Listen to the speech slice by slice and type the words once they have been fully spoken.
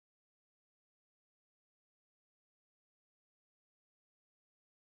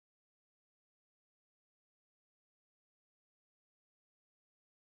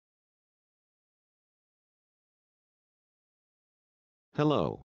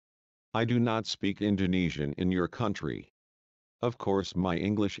Hello. I do not speak Indonesian in your country. Of course my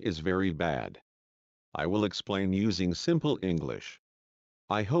English is very bad. I will explain using simple English.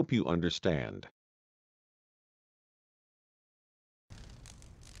 I hope you understand.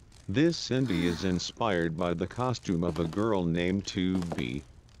 This Cindy is inspired by the costume of a girl named 2B.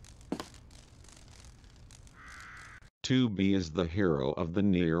 2B is the hero of the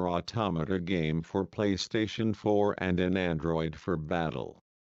Nier Automata game for PlayStation 4 and an android for battle.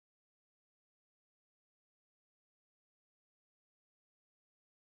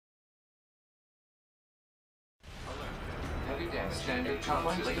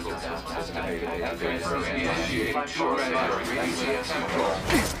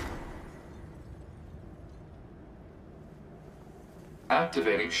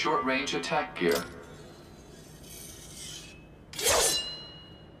 Activating short-range attack gear.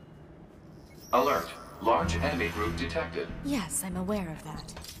 Alert. Large enemy group detected. Yes, I'm aware of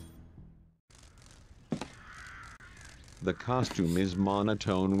that. The costume is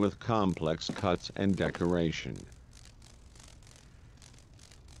monotone with complex cuts and decoration.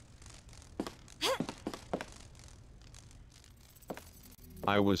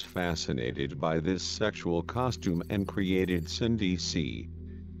 I was fascinated by this sexual costume and created Cindy C.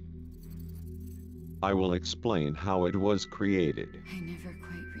 I will explain how it was created. I never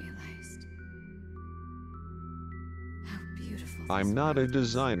quite realized how beautiful this I'm not a world is.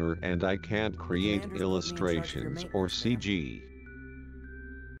 designer and I can't create Commander's put me in charge of your illustrations or maintenance now. CG,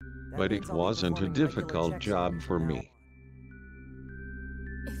 That but means it I'll be wasn't a performing regular difficult checks job on you for from now me.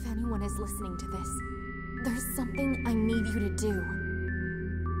 If anyone is listening to this, there's something I need you to do.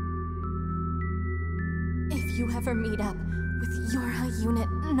 If you ever meet up with your high unit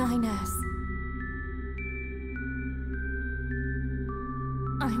 9S,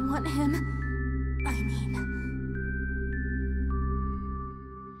 I want him. I mean...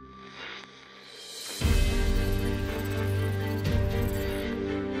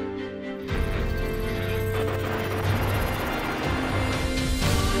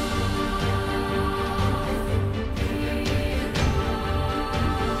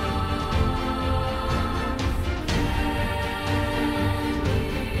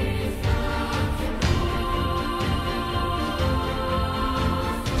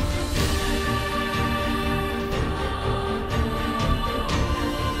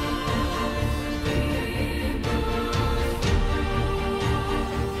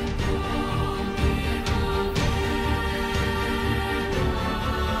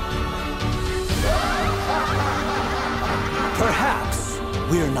 Perhaps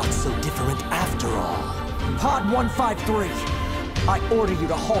we're not so different after all. Pod 153, I order you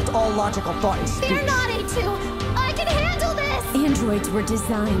to halt all logical thought and speech. Fear not, A2! I can handle this! Androids were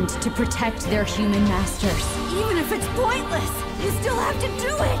designed to protect their human masters. Even if it's pointless, you still have to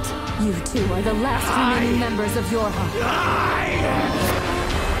do it! You two are the last remaining members of YORHA.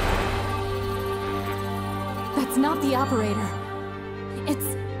 That's not the operator.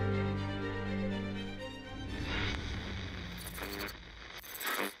 It's...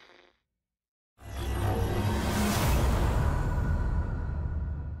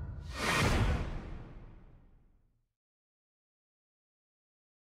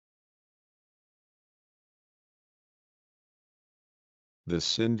 The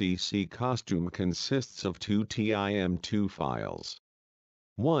Cindy C costume consists of two TIM2 files.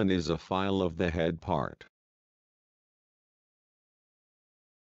 One is a file of the head part.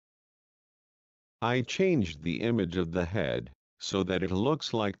 I changed the image of the head, so that it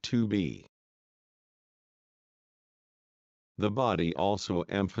looks like 2B. The body also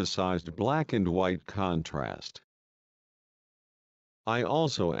emphasized black and white contrast. I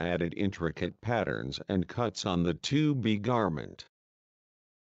also added intricate patterns and cuts on the 2B garment.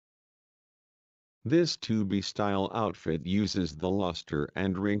 This 2B style outfit uses the luster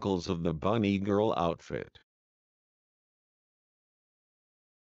and wrinkles of the bunny girl outfit.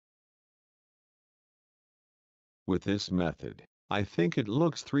 With this method, I think it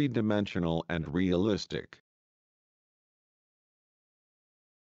looks three-dimensional and realistic.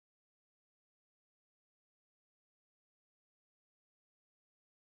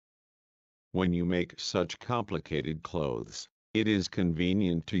 When you make such complicated clothes, it is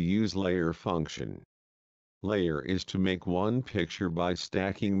convenient to use layer function. Layer is to make one picture by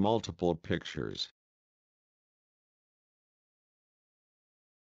stacking multiple pictures.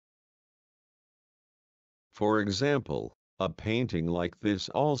 For example, a painting like this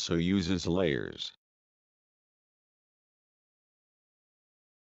also uses layers.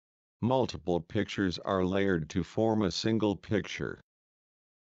 Multiple pictures are layered to form a single picture.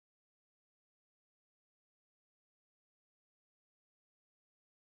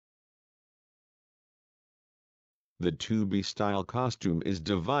 The 2B style costume is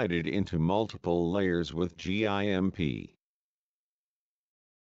divided into multiple layers with GIMP.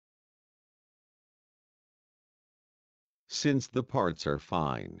 Since the parts are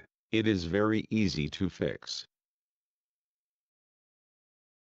fine, it is very easy to fix.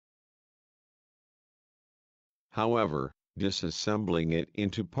 However, disassembling it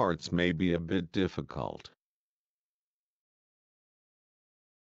into parts may be a bit difficult.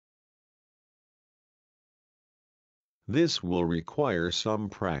 This will require some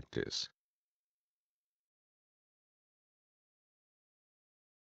practice.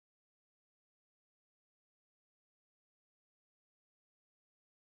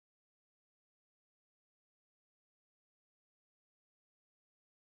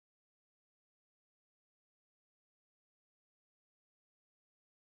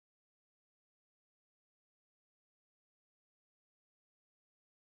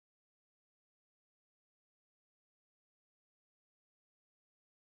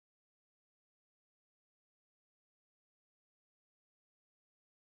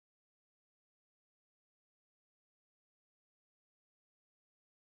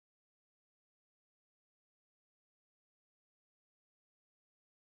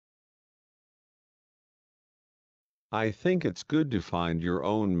 I think it's good to find your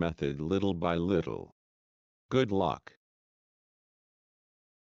own method little by little. Good luck.